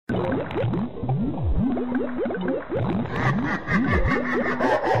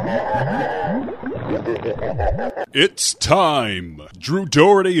It's time! Drew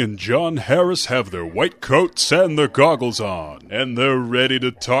Doherty and John Harris have their white coats and their goggles on, and they're ready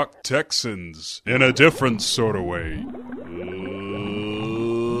to talk Texans in a different sort of way.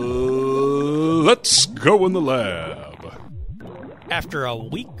 Let's go in the lab. After a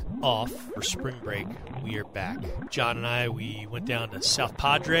week off for spring break, we are back. John and I, we went down to South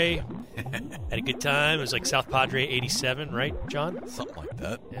Padre. Had a good time. It was like South Padre 87, right, John? Something like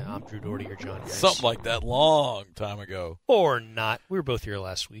that. Yeah, I'm Drew Doherty, you're John Harris. Something like that long time ago. Or not. We were both here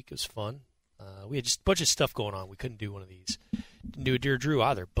last week. It was fun. We had just a bunch of stuff going on. We couldn't do one of these. Didn't do a Dear Drew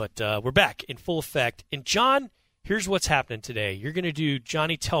either. But we're back in full effect. And, John, here's what's happening today. You're going to do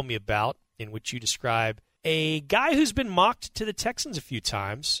Johnny Tell Me About, in which you describe a guy who's been mocked to the Texans a few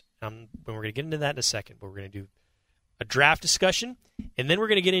times. We're going to get into that in a second. But we're going to do a draft discussion. And then we're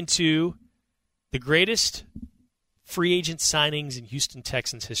going to get into the greatest free agent signings in Houston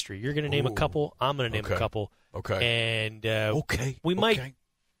Texans history. You're going to name a couple. I'm going to name a couple. Okay. And we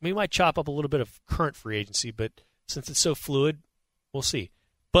might chop up a little bit of current free agency, but since it's so fluid, we'll see.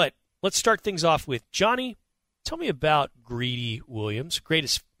 But let's start things off with Johnny. Tell me about Greedy Williams.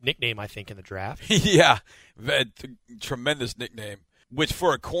 Greatest nickname, I think, in the draft. Yeah, tremendous nickname, which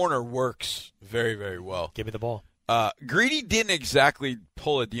for a corner works very, very well. Give me the ball. Greedy didn't exactly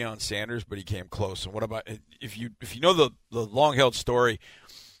pull a Deion Sanders, but he came close. And what about if you know the long-held story,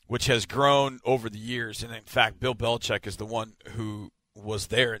 which has grown over the years, and in fact, Bill Belichick is the one who was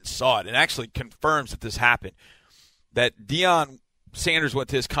there and saw it, and actually confirms that this happened, that Deion Sanders went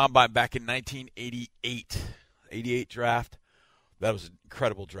to his combine back in 1988 draft. That was an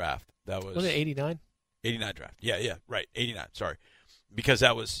incredible draft. Was it 89? 89 draft. Yeah, right. 89, sorry. Because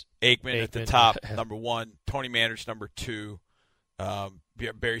that was Aikman at the top, number 1, Tony Manders, number 2,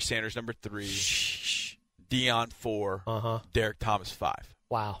 Barry Sanders, number 3, Deion 4, Derek Thomas 5.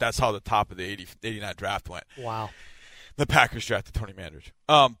 Wow. That's how the top of the 89 draft went. Wow. The Packers drafted Tony Manders.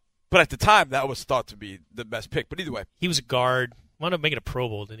 But at the time, that was thought to be the best pick. But either way. He was a guard. Wound up making a Pro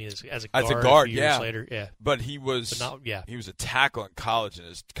Bowl, didn't he, as a guard a few years later. Yeah. But he was he was a tackle in college, and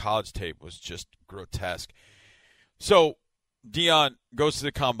his college tape was just grotesque. So Deion goes to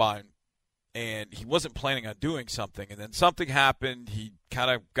the combine, and he wasn't planning on doing something. And then something happened. He kind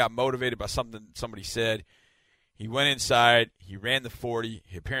of got motivated by something somebody said. He went inside. He ran the 40.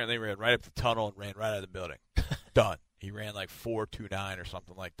 He apparently ran right up the tunnel and ran right out of the building. Done. He ran like 4.29 or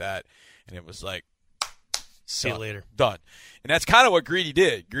something like that. And it was like, see you later. Done. And that's kind of what Greedy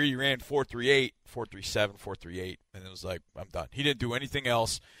did. Greedy ran 4.38, 4.37, 4.38, and it was like, I'm done. He didn't do anything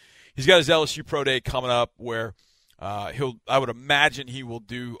else. He's got his LSU Pro Day coming up where I would imagine he will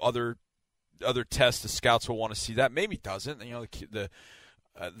do other tests. The scouts will want to see that. Maybe he doesn't. You know,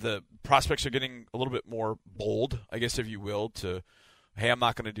 the prospects are getting a little bit more bold, I guess, if you will, to, hey, I'm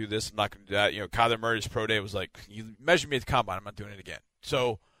not going to do this. I'm not going to do that. You know, Kyler Murray's Pro Day was like, you measure me at the combine. I'm not doing it again.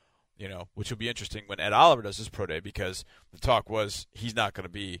 So, you know, which will be interesting when Ed Oliver does his Pro Day, because the talk was he's not going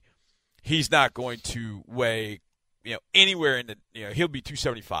to weigh, you know, anywhere in the, you know, he'll be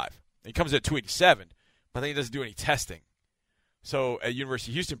 275. He comes at 287, but I think he doesn't do any testing. So at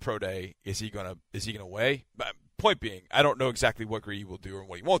University of Houston Pro Day, is he gonna weigh? But point being, I don't know exactly what Greedy will do or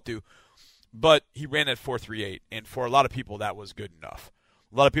what he won't do, but he ran at 4.38, and for a lot of people that was good enough.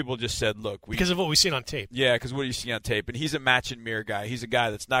 A lot of people just said, look, because of what we've seen on tape. Yeah, because what you see on tape. And he's a match and mirror guy. He's a guy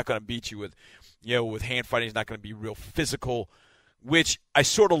that's not going to beat you with hand fighting. He's not going to be real physical, which I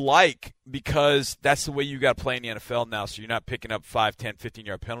sort of like, because that's the way you got to play in the NFL now. So you're not picking up 5, 10,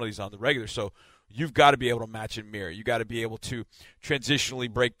 15-yard penalties on the regular. So you've got to be able to match and mirror. You got to be able to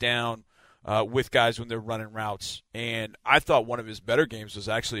transitionally break down with guys when they're running routes. And I thought one of his better games was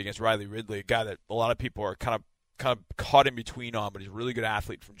actually against Riley Ridley, a guy that a lot of people are kind of caught in between on, but he's a really good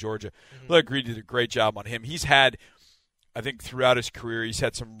athlete from Georgia. Mm-hmm. Look, Greedy did a great job on him. He's had, I think throughout his career, he's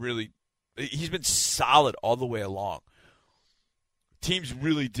been solid all the way along. Teams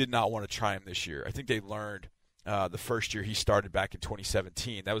really did not want to try him this year. I think they learned the first year he started back in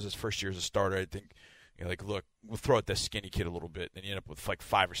 2017. That was his first year as a starter. I think, you know, like, look, we'll throw at this skinny kid a little bit, and you end up with like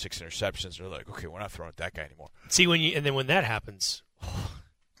 5 or 6 interceptions. And they're like, okay, we're not throwing at that guy anymore. See, when that happens,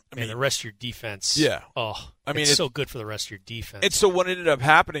 the rest of your defense. Yeah. It's so good for the rest of your defense. And so what ended up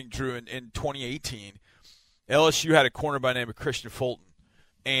happening, Drew, in 2018, LSU had a corner by the name of Christian Fulton.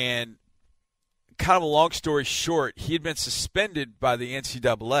 And kind of a long story short, he had been suspended by the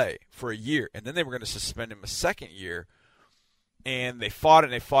NCAA for a year. And then they were going to suspend him a second year. And they fought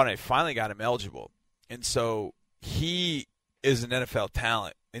and they finally got him eligible. And so he is an NFL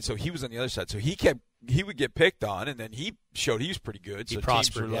talent. And so he was on the other side. So he kept he would get picked on, and then he showed he was pretty good. He so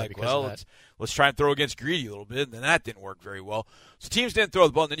prospered, teams were like, because well, of that. let's try and throw against Greedy a little bit, and then that didn't work very well. So teams didn't throw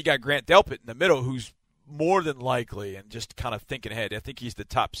the ball, and then you got Grant Delpit in the middle, who's more than likely, and just kind of thinking ahead, I think he's the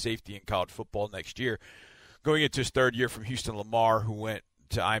top safety in college football next year, going into his third year from Houston Lamar, who went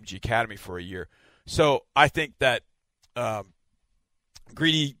to IMG Academy for a year. So I think that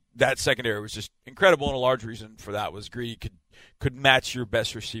Greedy, that secondary was just incredible, and a large reason for that was Greedy could match your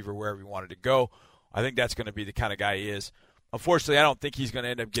best receiver wherever you wanted to go. I think that's going to be the kind of guy he is. Unfortunately, I don't think he's going to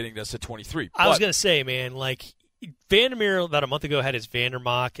end up getting us at 23. I was going to say, man, like Vandermeer about a month ago had his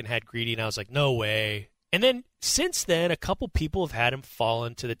Vandermock and had Greedy, and I was like, no way. And then since then, a couple people have had him fall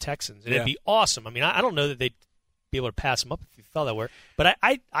into the Texans, and it'd be awesome. I mean, I don't know that they'd be able to pass him up if he fell that way, but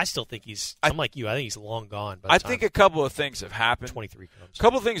I still think I'm like you. I think he's long gone. I think a couple of things have happened. 23 comes. A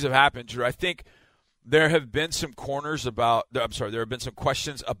couple of things have happened, Drew. I think there have been some there have been some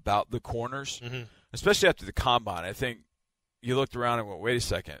questions about the corners, especially after the combine. I think you looked around and went, wait a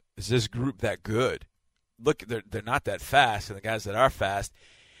second, is this group that good? Look, they're not that fast, and the guys that are fast,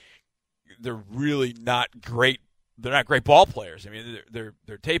 they're really not great. They're not great ball players. I mean,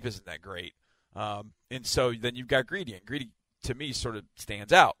 their tape isn't that great. And so then you've got Greedy, and Greedy, to me, sort of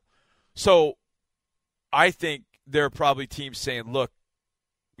stands out. So I think there are probably teams saying, look,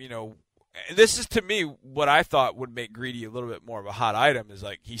 this is, to me, what I thought would make Greedy a little bit more of a hot item is,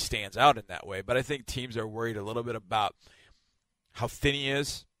 like, he stands out in that way. But I think teams are worried a little bit about how thin he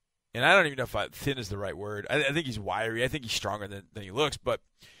is. And I don't even know if thin is the right word. I think he's wiry. I think he's stronger than he looks. But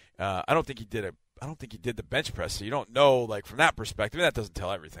I don't think he did the bench press. So you don't know, like, from that perspective. That doesn't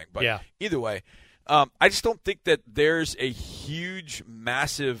tell everything. But either way, I just don't think that there's a huge,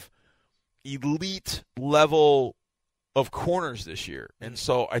 massive, elite level of corners this year. And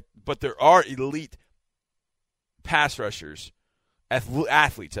so but there are elite pass rushers,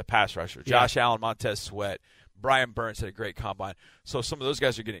 athletes at pass rusher. Josh Allen, Montez Sweat, Brian Burns had a great combine. So some of those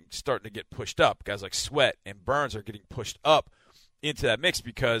guys are starting to get pushed up. Guys like Sweat and Burns are getting pushed up into that mix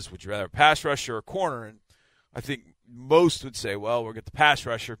because would you rather a pass rusher or a corner? And I think most would say, well, we'll get the pass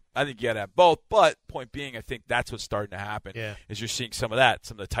rusher. I think you got to have both. But point being, I think that's what's starting to happen is you're seeing some of that.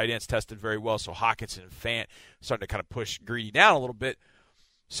 Some of the tight ends tested very well. So Hockenson and Fant starting to kind of push Greedy down a little bit.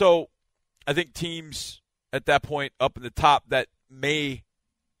 So I think teams at that point up in the top that may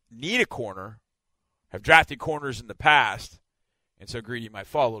need a corner have drafted corners in the past, and so Greedy might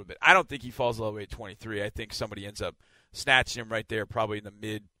fall a little bit. I don't think he falls all the way at 23. I think somebody ends up snatching him right there, probably in the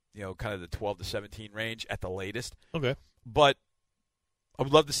mid, kind of the 12 to 17 range at the latest. Okay. But I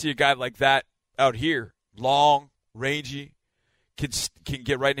would love to see a guy like that out here, long, rangy, can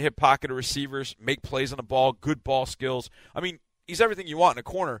get right in the hip pocket of receivers, make plays on the ball, good ball skills. I mean, he's everything you want in a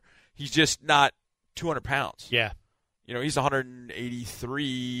corner. He's just not 200 pounds. Yeah. He's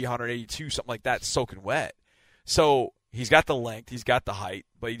 183, 182, something like that, soaking wet. So he's got the length, he's got the height,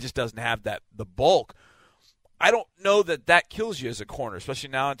 but he just doesn't have the bulk. I don't know that kills you as a corner, especially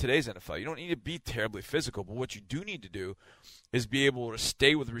now in today's NFL. You don't need to be terribly physical, but what you do need to do is be able to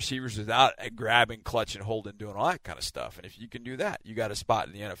stay with receivers without grabbing, clutching, holding, doing all that kind of stuff. And if you can do that, you got a spot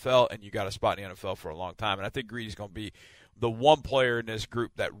in the NFL, and you got a spot in the NFL for a long time. And I think Greedy's going to be the one player in this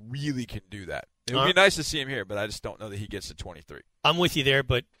group that really can do that. It would be nice to see him here, but I just don't know that he gets to 23. I'm with you there,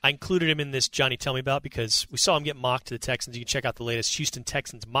 but I included him in this Johnny Tell Me About because we saw him get mocked to the Texans. You can check out the latest Houston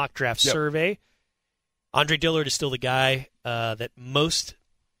Texans mock draft survey. Andre Dillard is still the guy that most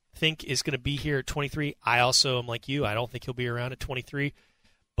think is going to be here at 23. I also am like you. I don't think he'll be around at 23.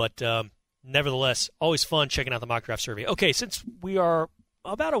 But nevertheless, always fun checking out the mock draft survey. Okay, since we are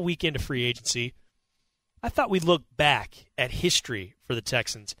about a week into free agency, I thought we'd look back at history for the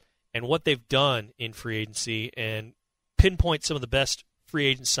Texans and what they've done in free agency and pinpoint some of the best free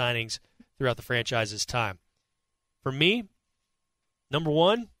agent signings throughout the franchise's time. For me, number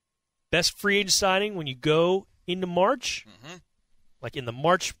one, best free agent signing when you go into March, like in the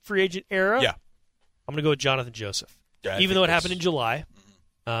March free agent era, I'm going to go with Jonathan Joseph. Yeah, even though it happened in July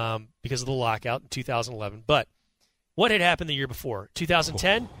because of the lockout in 2011. But what had happened the year before?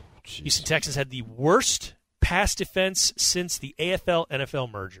 2010, Houston Texans had the worst pass defense since the AFL-NFL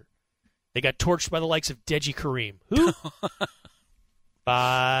merger. They got torched by the likes of Deji Kareem. Who?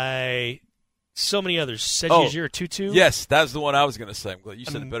 By so many others. Seji Ajir, Tutu. Yes, that was the one I was going to say. I'm glad you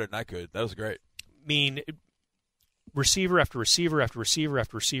said it better than I could. That was great. I mean, receiver after receiver after receiver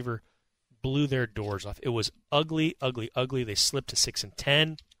after receiver blew their doors off. It was ugly, ugly, ugly. They slipped to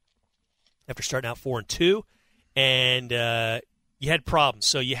 6-10 after starting out 4-2, and you had problems.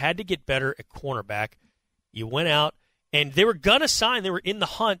 So you had to get better at cornerback. You went out, and they were going to sign. They were in the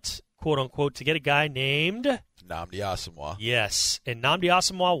hunt, quote unquote, to get a guy named Nnamdi Asomugha. Yes, and Nnamdi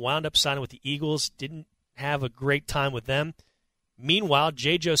Asomugha wound up signing with the Eagles. Didn't have a great time with them. Meanwhile,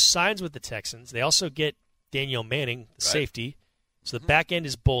 J-Joe signs with the Texans. They also get Danielle Manning, the safety. So the back end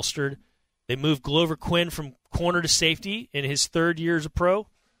is bolstered. They move Glover Quinn from corner to safety in his third year as a pro.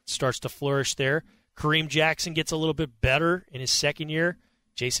 Starts to flourish there. Kareem Jackson gets a little bit better in his second year.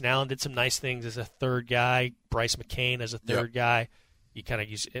 Jason Allen did some nice things as a third guy. Bryce McCain as a third guy. You kind of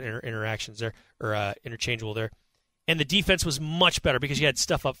use interactions there, or interchangeable there. And the defense was much better because you had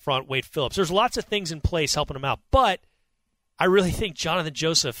stuff up front, Wade Phillips. There's lots of things in place helping him out. But I really think Jonathan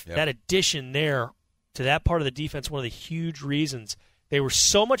Joseph, that addition there to that part of the defense, one of the huge reasons. They were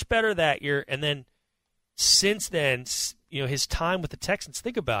so much better that year. And then since then, his time with the Texans,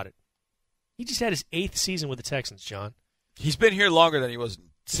 think about it. He just had his 8th season with the Texans, John. He's been here longer than he was in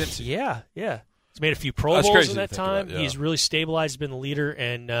Cincy. Yeah. He's made a few Pro Bowls in that time. He's really stabilized, been the leader,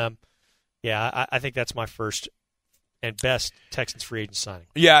 and I think that's my first and best Texans free agent signing.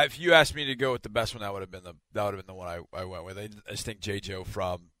 Yeah, if you asked me to go with the best one, that would have been the one I went with. I just think J-Joe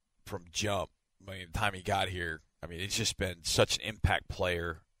from jump, the time he got here, he's just been such an impact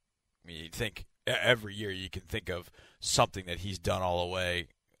player. You think every year you can think of something that he's done all the way.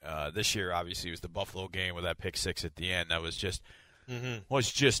 This year, obviously, was the Buffalo game with that pick six at the end. That was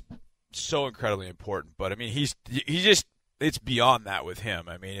just so incredibly important. But he's just, it's beyond that with him.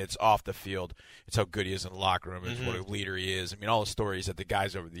 It's off the field. It's how good he is in the locker room. It's what a leader he is. All the stories that the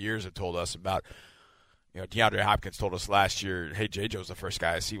guys over the years have told us about. DeAndre Hopkins told us last year, "Hey, J-Joe's the first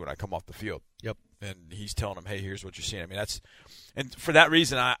guy I see when I come off the field." Yep. And he's telling him, "Hey, here's what you're seeing." And for that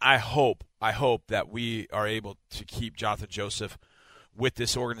reason, I hope that we are able to keep Jonathan Joseph with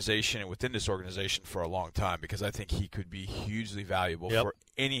this organization and within this organization for a long time, because I think he could be hugely valuable for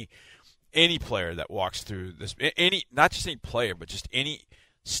any player that walks through this. Not just any player, but just any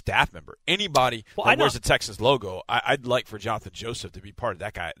staff member, anybody that wears the Texas logo. I'd like for Jonathan Joseph to be part of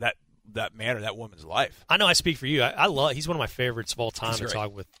that guy, that man or that woman's life. I know I speak for you. I love. He's one of my favorites of all time to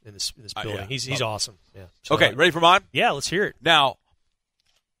talk with in this building. He's awesome. Yeah. Okay, ready for mine? Yeah, let's hear it. Now,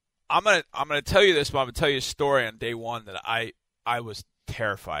 I'm gonna tell you this, but I'm gonna tell you a story on day one that I was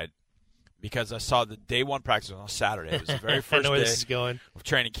terrified because I saw the day one practice on Saturday. It was the very first I know where day this is going. of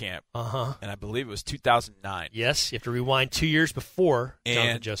training camp. And I believe it was 2009. Yes, you have to rewind 2 years before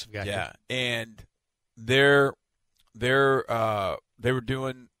Jonathan Joseph got here. And they were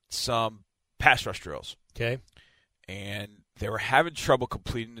doing some pass rush drills. Okay. And they were having trouble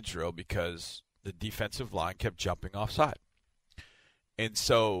completing the drill because the defensive line kept jumping offside. And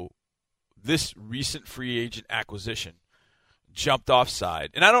so this recent free agent acquisition jumped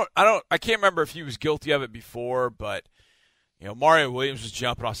offside. And I can't remember if he was guilty of it before, but Mario Williams was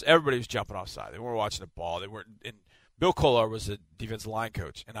jumping off. Everybody was jumping offside. They weren't watching the ball. They weren't. And Bill Kolar was the defensive line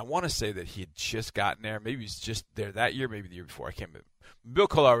coach, and I want to say that he had just gotten there. Maybe he's just there that year, maybe the year before. I can't remember. Bill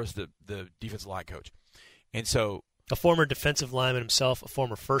Kolar was the defensive line coach, and so a former defensive lineman himself, a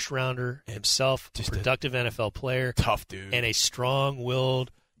former first-rounder himself, just a productive NFL player, tough dude, and a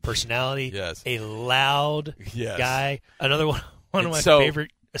strong-willed personality. Yes, a loud guy. Another one of my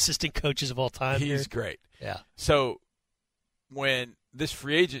favorite assistant coaches of all time. He's great. Yeah. So when this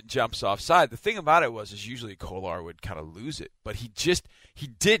free agent jumps offside, the thing about it is usually Kolar would kind of lose it, but he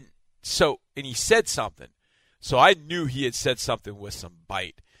didn't. So, and he said something. So I knew he had said something with some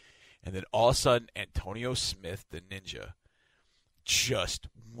bite. And then all of a sudden, Antonio Smith, the ninja, just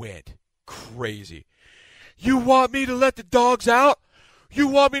went crazy. You want me to let the dogs out? You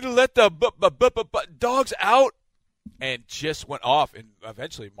want me to let the dogs out? And just went off. And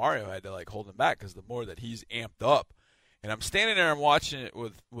eventually Mario had to hold him back because the more that he's amped up. And I'm standing there and watching it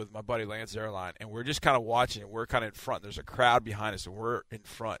with my buddy Lance Zierlein, and we're just kind of watching it. We're kind of in front. There's a crowd behind us, and we're in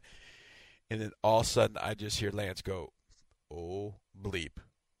front. And then all of a sudden, I just hear Lance go, "Oh, bleep."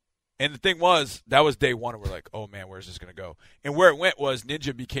 And the thing was, that was day one, and we're like, oh, man, where's this going to go? And where it went was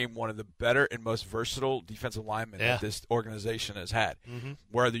Ninja became one of the better and most versatile defensive linemen that this organization has had. Mm-hmm.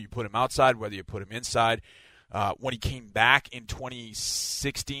 Whether you put him outside, whether you put him inside. When he came back in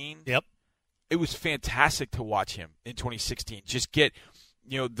 2016, it was fantastic to watch him in 2016. Just get,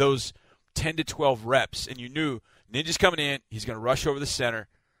 those 10 to 12 reps, and you knew Ninja's coming in, he's going to rush over the center,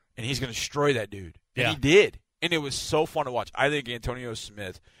 and he's going to destroy that dude. And he did. And it was so fun to watch. I think Antonio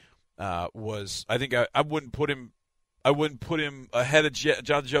Smith was. I think I wouldn't put him. I wouldn't put him ahead of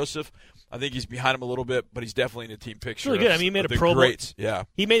John Joseph. I think he's behind him a little bit, but he's definitely in the team picture. Really good. He made a Pro Bowl. Yeah,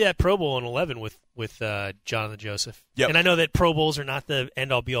 he made that Pro Bowl in 11 with Jonathan Joseph. Yep. And I know that Pro Bowls are not the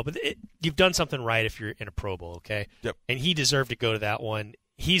end all be all, but you've done something right if you're in a Pro Bowl. Okay. Yep. And he deserved to go to that one.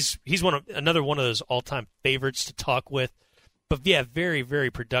 He's another one of those all time favorites to talk with. But very, very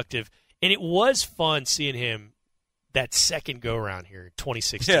productive. And it was fun seeing him that second go-around here in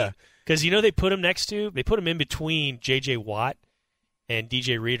 2016. Yeah. Because, they put him in between J.J. Watt and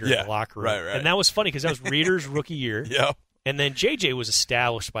DJ Reader in the locker room. Right. And that was funny because that was Reader's rookie year. Yep. And then J.J. was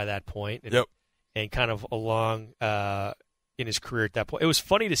established by that point and kind of along in his career at that point. It was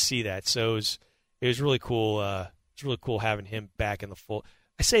funny to see that. So it was really cool. It's really cool having him back in the fold.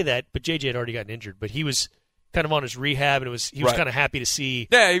 I say that, but J.J. had already gotten injured. But he was kind of on his rehab, and he was kind of happy to see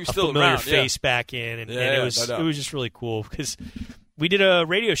he was a still familiar around, face back in. And it was just really cool because we did a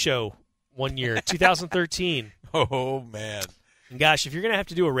radio show one year, 2013. Oh, man. And gosh, if you're going to have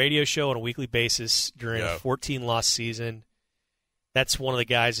to do a radio show on a weekly basis during a 14-loss season, that's one of the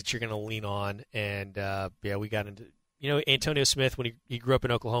guys that you're going to lean on. And, we got into Antonio Smith, when he grew up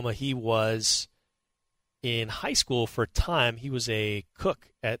in Oklahoma, he was in high school for a time. He was a cook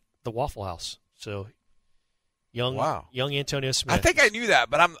at the Waffle House. So young Antonio Smith. I think I knew that,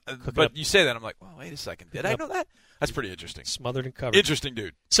 but you say that, I'm like, well, wait a second. Did I know that? That's pretty interesting. Smothered and covered. Interesting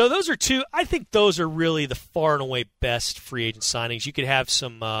dude. So those are two. I think those are really the far and away best free agent signings. You could have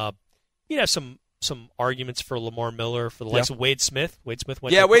some arguments for Lamar Miller, for the likes of Wade Smith. Wade Smith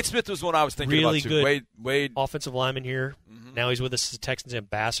went. Wade Smith was one I was thinking really about too. Good Wade offensive lineman here. Mm-hmm. Now he's with us as a Texans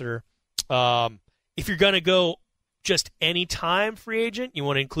ambassador. If you're going to go just any time free agent, you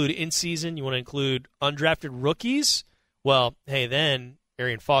want to include in season, you want to include undrafted rookies. Well, hey, then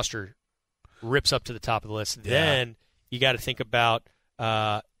Arian Foster rips up to the top of the list. Yeah. Then you got to think about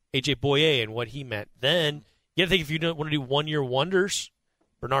A.J. Boye and what he meant. Then you got to think, if you don't want to do one-year wonders,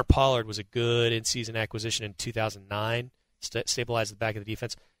 Bernard Pollard was a good in-season acquisition in 2009, stabilized the back of the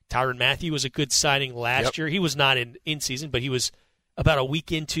defense. Tyrann Mathieu was a good signing last year. He was not in season, but he was about a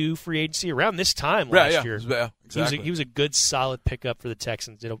week into free agency around this time last year. Yeah, exactly. He was a good, solid pickup for the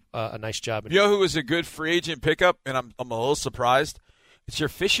Texans. Did a nice job. You know who was a good free agent pickup, and I'm a little surprised? It's your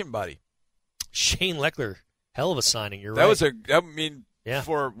fishing buddy. Shane Leckler. Hell of a signing. You're right. Yeah.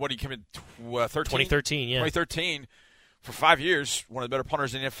 For what he came in 2013, yeah. 2013, for 5 years, one of the better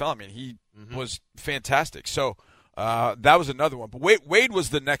punters in the NFL. I mean, he was fantastic. So that was another one. But Wade was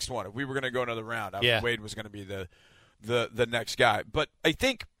the next one. If we were going to go another round, Wade was going to be the next guy. But I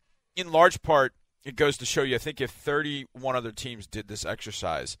think in large part it goes to show you, I think if 31 other teams did this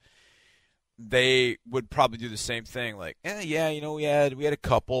exercise, they would probably do the same thing. Like, we had a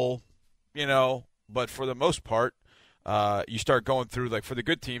couple, but for the most part, you start going through, like, for the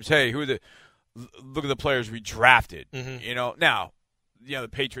good teams, hey, look at the players we drafted. Now, the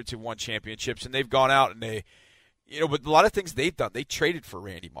Patriots have won championships, and they've gone out and they, but a lot of things they've done, they traded for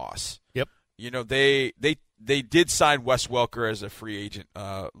Randy Moss. Yep. They did sign Wes Welker as a free agent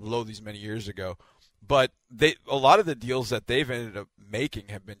these many years ago, but a lot of the deals that they've ended up making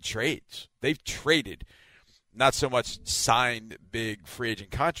have been trades. They've traded, not so much signed big free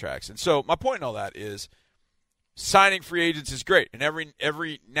agent contracts. And so my point in all that is, signing free agents is great, and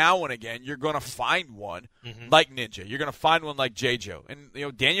every now and again you're going to find one like Ninja. You're going to find one like J-Joe,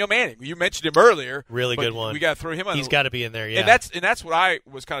 and Daniel Manning. You mentioned him earlier. Really good one. We got to throw him on. He's got to be in there. Yeah, and that's what I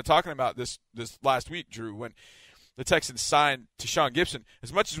was kind of talking about this last week, Drew, when the Texans signed Tashaun Gibson.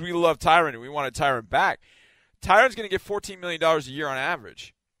 As much as we love Tyrann and we wanted Tyrann back, Tyrann's going to get $14 million a year on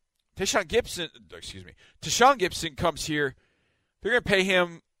average. Tashaun Gibson comes here. They're going to pay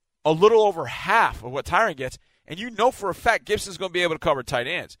him a little over half of what Tyrann gets. And for a fact Gibson's going to be able to cover tight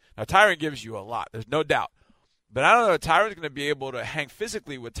ends. Now, Tyrann gives you a lot. There's no doubt. But I don't know if Tyrann's going to be able to hang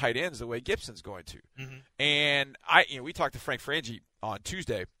physically with tight ends the way Gibson's going to. And we talked to Frank Frangie on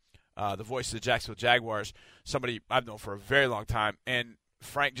Tuesday, the voice of the Jacksonville Jaguars, somebody I've known for a very long time. And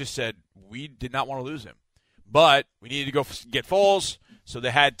Frank just said, we did not want to lose him. But we needed to go get Foles, so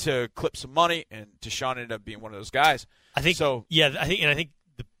they had to clip some money, and Tashaun ended up being one of those guys. I think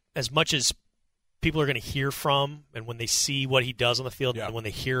as much as people are going to hear from, and when they see what he does on the field, and when they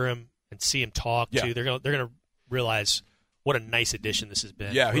hear him and see him talk too, they're going to realize what a nice addition this has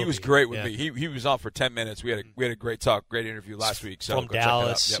been. Yeah, he was great with me. He was on for 10 minutes. We had a great talk, great interview last week. So from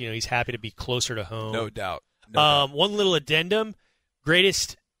Dallas, he's happy to be closer to home. No doubt. One little addendum: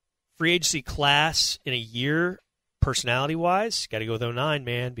 greatest free agency class in a year, personality wise. Got to go with 09,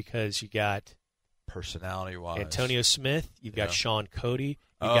 man, because you got personality wise Antonio Smith, you've got Sean Cody.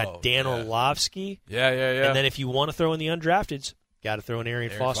 You got Dan Orlovsky. Yeah. And then if you want to throw in the undrafteds, got to throw in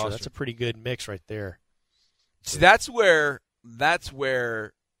Arian Foster. That's a pretty good mix right there. So that's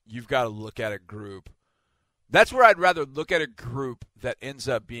where you've got to look at a group. That's where I'd rather look at a group that ends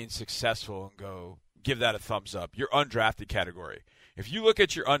up being successful and go give that a thumbs up. Your undrafted category. If you look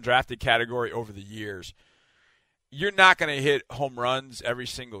at your undrafted category over the years, you're not going to hit home runs every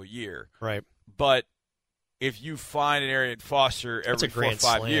single year. Right. But if you find an Arian Foster every 4 or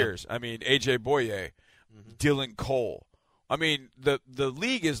 5 years. I mean, A.J. Boye, Dylan Cole. I mean, the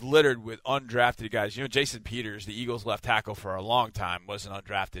league is littered with undrafted guys. You know, Jason Peters, the Eagles' left tackle for a long time, wasn't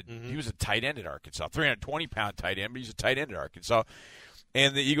undrafted. He was a tight end at Arkansas, 320-pound tight end, but he's a tight end at Arkansas.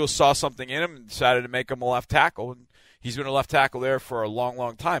 And the Eagles saw something in him and decided to make him a left tackle. And he's been a left tackle there for a long,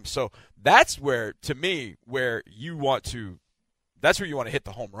 long time. So that's where, to me, that's where you want to hit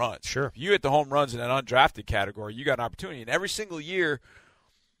the home runs. Sure. If you hit the home runs in an undrafted category, you got an opportunity. And every single year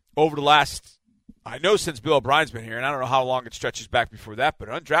over the last, I know since Bill O'Brien's been here, and I don't know how long it stretches back before that, but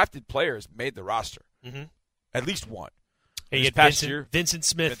undrafted players made the roster. At least one. Hey, you had Vincent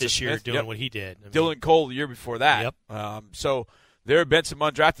Smith this year doing what he did. Dylan Cole the year before that. Yep. So there have been some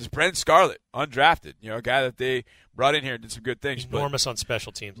undrafted. Brendan Scarlett, undrafted. You know, a guy that they brought in here and did some good things. Enormous on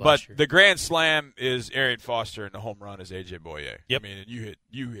special teams last year. But the grand slam is Arian Foster, and the home run is A.J. Boye. Yep. I mean,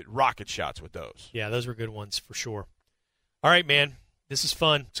 you hit rocket shots with those. Yeah, those were good ones for sure. All right, man. This is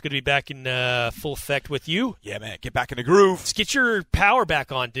fun. It's good to be back in full effect with you. Yeah, man. Get back in the groove. Let's get your power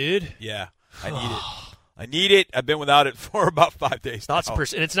back on, dude. Yeah, I need it. I need it. I've been without it for about 5 days now. And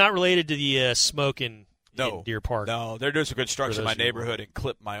it's not related to the smoke in Deer Park. No, they're doing some construction in my neighborhood and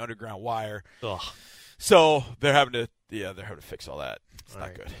clip my underground wire. Ugh. So they're having to fix all that. It's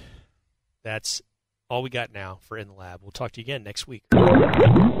not good. That's all we got now for In the Lab. We'll talk to you again next week.